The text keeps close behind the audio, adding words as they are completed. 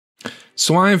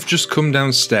So I've just come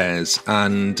downstairs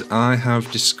and I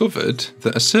have discovered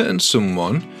that a certain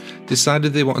someone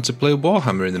decided they wanted to play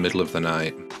Warhammer in the middle of the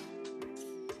night.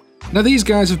 Now these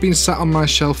guys have been sat on my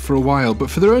shelf for a while, but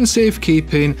for their own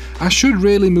safekeeping, I should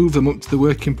really move them up to the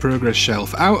work in progress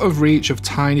shelf, out of reach of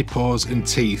tiny paws and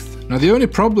teeth. Now the only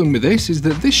problem with this is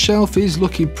that this shelf is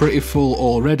looking pretty full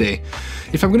already.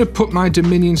 If I'm going to put my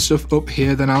Dominion stuff up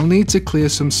here, then I'll need to clear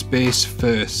some space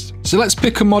first. So let's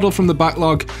pick a model from the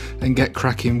backlog and get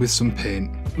cracking with some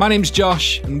paint. My name's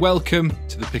Josh and welcome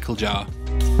to the Pickle Jar.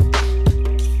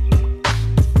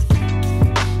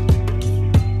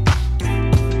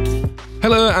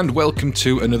 Hello and welcome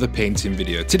to another painting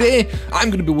video. Today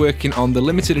I'm going to be working on the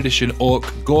limited edition Orc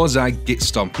Gorzag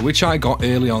Gitstompa, which I got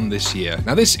early on this year.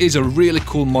 Now this is a really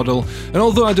cool model, and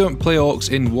although I don't play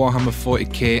Orcs in Warhammer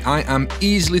 40K, I am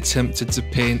easily tempted to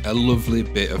paint a lovely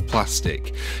bit of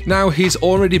plastic. Now he's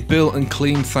already built and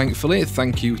cleaned, thankfully,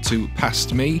 thank you to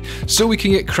past me, so we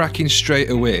can get cracking straight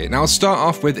away. Now I'll start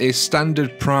off with a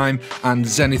standard prime and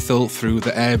zenithal through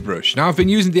the airbrush. Now I've been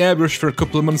using the airbrush for a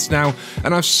couple of months now,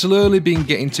 and I've slowly been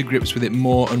getting to grips with it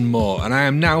more and more, and I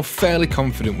am now fairly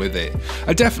confident with it.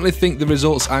 I definitely think the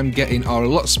results I'm getting are a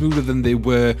lot smoother than they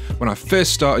were when I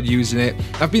first started using it.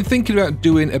 I've been thinking about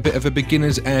doing a bit of a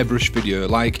beginner's airbrush video,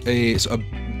 like a sort of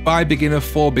by beginner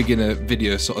for beginner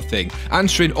video sort of thing,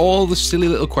 answering all the silly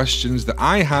little questions that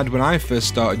I had when I first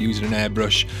started using an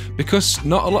airbrush, because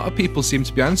not a lot of people seem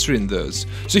to be answering those.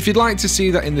 So if you'd like to see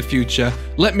that in the future,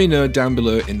 let me know down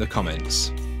below in the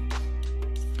comments.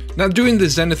 Now doing the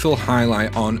zenithal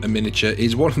highlight on a miniature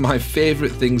is one of my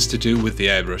favourite things to do with the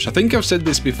airbrush. I think I've said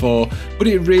this before, but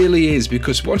it really is,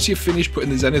 because once you finish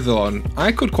putting the zenithal on,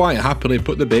 I could quite happily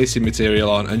put the basing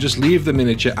material on and just leave the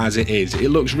miniature as it is. It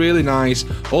looks really nice,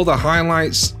 all the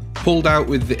highlights pulled out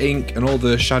with the ink and all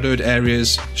the shadowed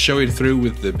areas showing through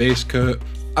with the base coat.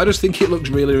 I just think it looks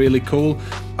really, really cool.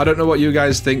 I don't know what you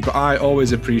guys think, but I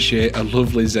always appreciate a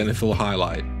lovely zenithal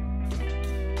highlight.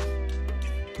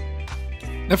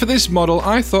 Now for this model,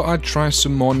 I thought I'd try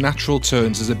some more natural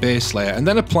tones as a base layer and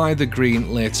then apply the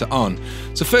green later on.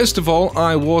 So first of all,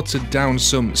 I watered down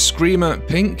some Screamer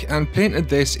pink and painted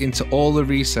this into all the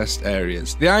recessed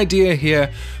areas. The idea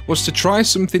here was to try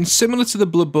something similar to the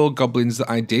Blood Bowl goblins that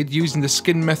I did, using the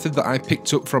skin method that I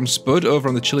picked up from Spud over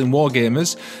on the Chilling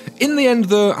Wargamers. In the end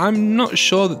though, I'm not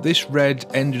sure that this red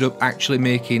ended up actually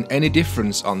making any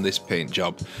difference on this paint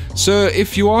job. So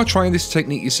if you are trying this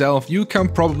technique yourself, you can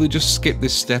probably just skip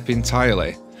this step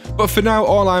entirely. But for now,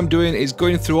 all I'm doing is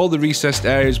going through all the recessed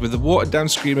areas with the watered down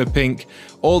Screamer pink,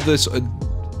 all the sort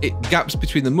of gaps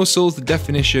between the muscles, the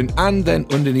definition, and then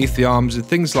underneath the arms and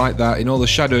things like that in all the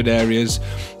shadowed areas,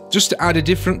 just to add a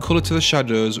different colour to the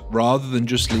shadows rather than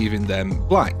just leaving them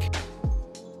black.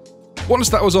 Once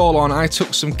that was all on, I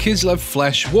took some Kislev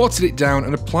flesh, watered it down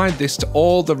and applied this to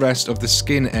all the rest of the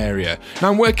skin area.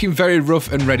 Now I'm working very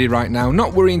rough and ready right now,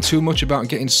 not worrying too much about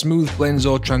getting smooth blends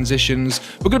or transitions.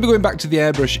 We're going to be going back to the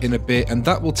airbrush in a bit and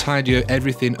that will tidy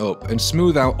everything up and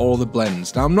smooth out all the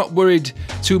blends. Now I'm not worried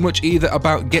too much either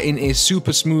about getting a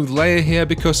super smooth layer here,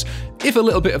 because if a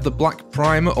little bit of the black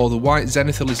primer or the white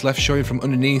zenithal is left showing from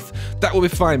underneath, that will be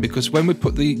fine, because when we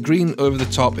put the green over the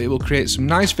top, it will create some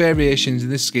nice variations in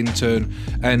this skin tone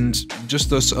and just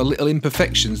those sort of little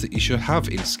imperfections that you should have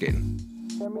in skin.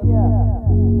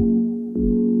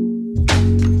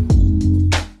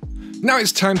 Now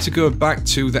it's time to go back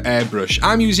to the airbrush.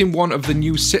 I'm using one of the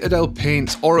new Citadel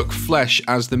Paints Orc Flesh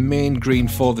as the main green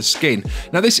for the skin.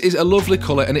 Now this is a lovely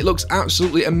colour and it looks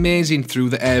absolutely amazing through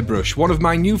the airbrush. One of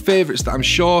my new favourites that I'm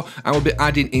sure I will be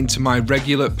adding into my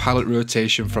regular palette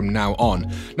rotation from now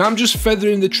on. Now I'm just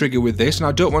feathering the trigger with this and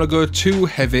I don't want to go too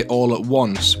heavy all at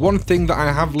once. One thing that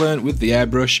I have learned with the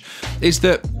airbrush is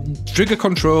that trigger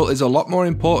control is a lot more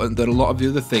important than a lot of the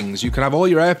other things. You can have all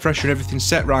your air pressure and everything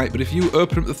set right, but if you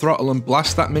open up the throttle and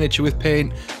blast that miniature with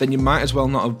paint, then you might as well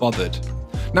not have bothered.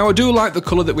 Now I do like the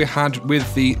colour that we had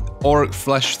with the Orc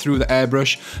Flesh through the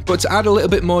airbrush, but to add a little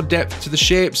bit more depth to the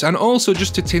shapes and also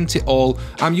just to tint it all,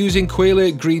 I'm using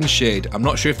Quelea Green Shade. I'm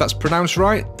not sure if that's pronounced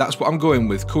right, that's what I'm going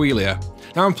with, Quelea.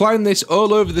 Now I'm applying this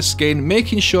all over the skin,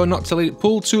 making sure not to let it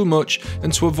pull too much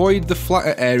and to avoid the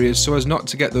flatter areas so as not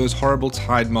to get those horrible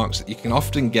tide marks that you can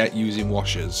often get using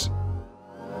washers.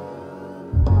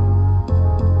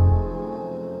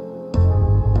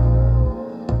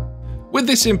 With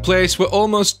this in place, we're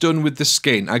almost done with the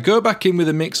skin. I go back in with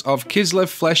a mix of Kislev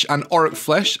flesh and Ork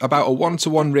flesh, about a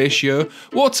 1:1 ratio,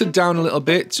 watered down a little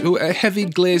bit to a heavy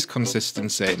glaze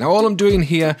consistency. Now all I'm doing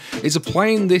here is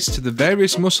applying this to the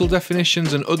various muscle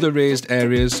definitions and other raised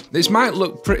areas. This might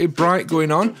look pretty bright going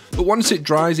on, but once it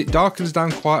dries, it darkens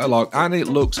down quite a lot and it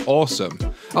looks awesome.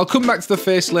 I'll come back to the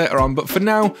face later on, but for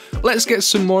now, let's get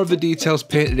some more of the details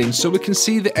painted in so we can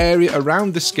see the area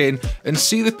around the skin and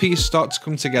see the piece start to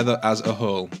come together as a whole.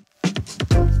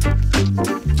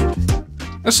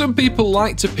 Now some people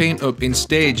like to paint up in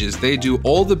stages. They do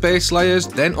all the base layers,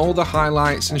 then all the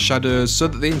highlights and shadows so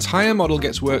that the entire model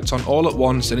gets worked on all at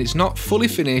once and it's not fully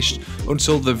finished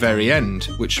until the very end,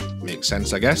 which makes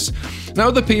sense I guess. Now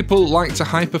other people like to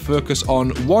hyper focus on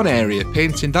one area,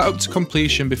 painting that up to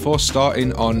completion before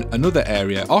starting on another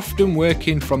area, often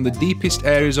working from the deepest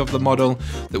areas of the model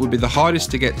that would be the hardest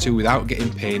to get to without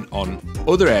getting paint on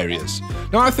other areas.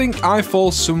 Now I think I fall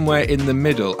somewhere in the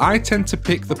middle. I tend to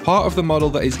pick the part of the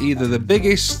model that is either the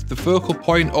biggest, the focal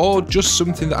point, or just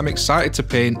something that I'm excited to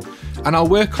paint, and I'll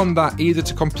work on that either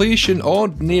to completion or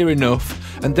near enough,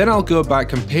 and then I'll go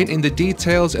back and paint in the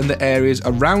details and the areas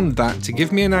around that to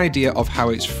give me an idea of how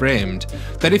it's framed.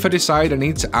 Then if I decide I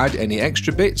need to add any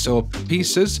extra bits or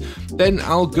pieces, then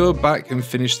I'll go back and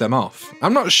finish them off.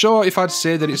 I'm not sure if I'd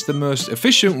say that it's the most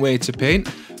efficient way to paint,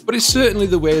 but it's certainly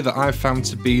the way that I've found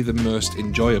to be the most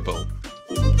enjoyable.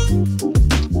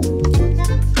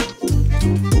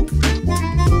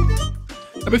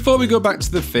 Now before we go back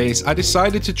to the face, I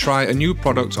decided to try a new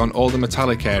product on all the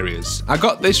metallic areas. I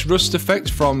got this rust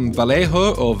effect from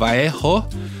Vallejo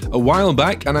a while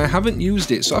back and I haven't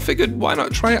used it, so I figured why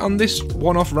not try it on this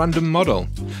one-off random model.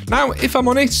 Now if I'm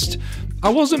honest, I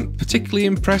wasn't particularly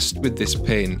impressed with this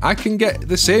paint. I can get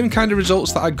the same kind of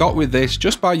results that I got with this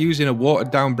just by using a watered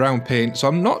down brown paint, so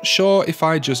I'm not sure if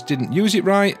I just didn't use it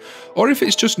right or if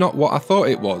it's just not what I thought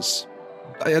it was.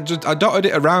 I dotted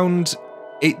it around.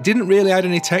 It didn't really add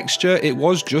any texture, it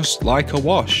was just like a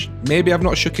wash. Maybe I've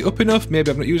not shook it up enough, maybe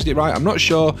I've not used it right, I'm not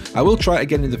sure. I will try it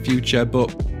again in the future,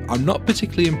 but I'm not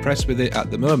particularly impressed with it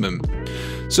at the moment.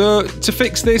 So to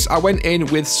fix this, I went in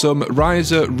with some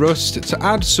riser rust to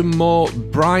add some more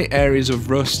bright areas of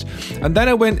rust, and then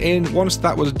I went in once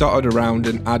that was dotted around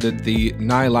and added the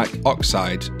Nailac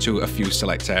oxide to a few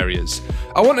select areas.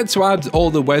 I wanted to add all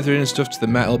the weathering and stuff to the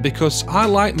metal because I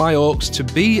like my orcs to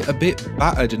be a bit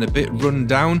battered and a bit run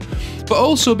down, but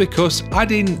also because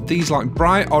adding these like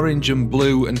bright orange and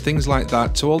blue and things like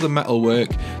that to all the metal work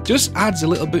just adds a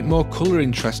little bit more colour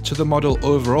interest to the model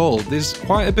overall. There's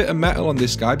quite a bit of metal on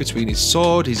this guy between his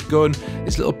sword, his gun,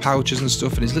 his little pouches and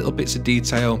stuff, and his little bits of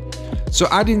detail. So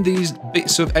adding these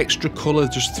bits of extra colour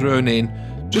just thrown in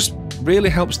just really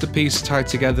helps the piece tie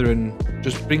together and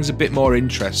just brings a bit more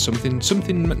interest, something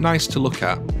nice to look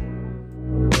at.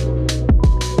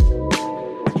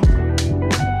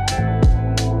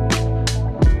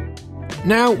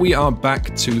 Now we are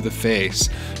back to the face.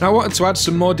 Now I wanted to add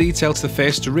some more detail to the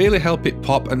face to really help it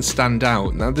pop and stand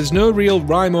out. Now there's no real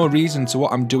rhyme or reason to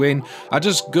what I'm doing. I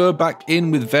just go back in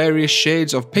with various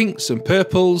shades of pinks and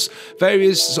purples,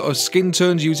 various sort of skin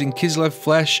tones using Kislev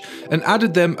flesh, and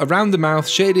added them around the mouth,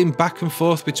 shading back and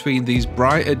forth between these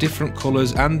brighter different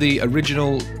colours and the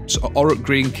original sort of Ork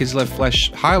green Kislev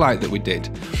flesh highlight that we did.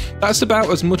 That's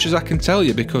about as much as I can tell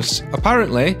you because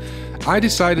apparently I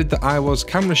decided that I was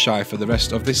camera shy for the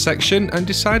rest of this section and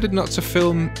decided not to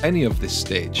film any of this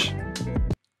stage.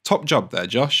 Top job there,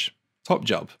 Josh. Top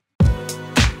job.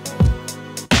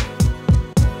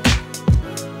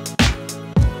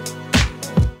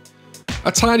 I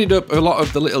tidied up a lot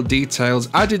of the little details,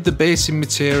 added the basing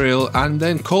material, and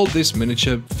then called this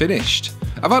miniature finished.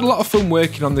 I've had a lot of fun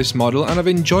working on this model and I've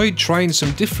enjoyed trying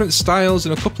some different styles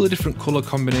and a couple of different colour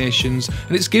combinations,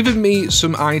 and it's given me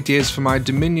some ideas for my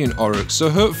Dominion Orks, so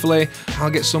hopefully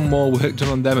I'll get some more work done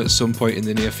on them at some point in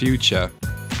the near future.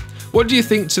 What do you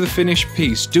think to the finished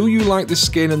piece? Do you like the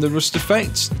skin and the rust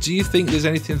effects? Do you think there's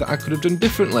anything that I could have done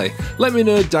differently? Let me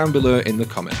know down below in the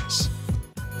comments.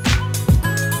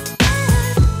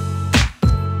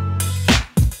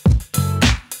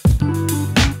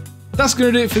 That's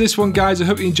going to do it for this one, guys. I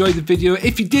hope you enjoyed the video.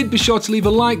 If you did, be sure to leave a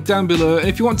like down below, and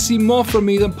if you want to see more from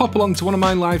me, then pop along to one of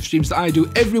my live streams that I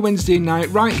do every Wednesday night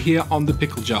right here on the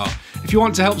Pickle Jar. If you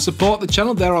want to help support the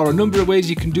channel, there are a number of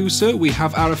ways you can do so. We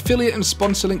have our affiliate and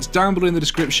sponsor links down below in the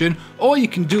description, or you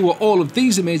can do what all of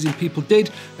these amazing people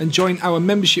did and join our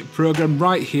membership program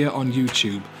right here on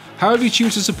YouTube. However you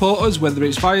choose to support us, whether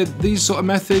it's via these sort of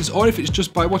methods or if it's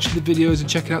just by watching the videos and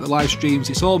checking out the live streams,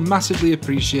 it's all massively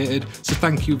appreciated, so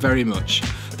thank you very much.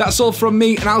 That's all from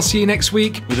me, and I'll see you next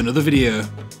week with another video.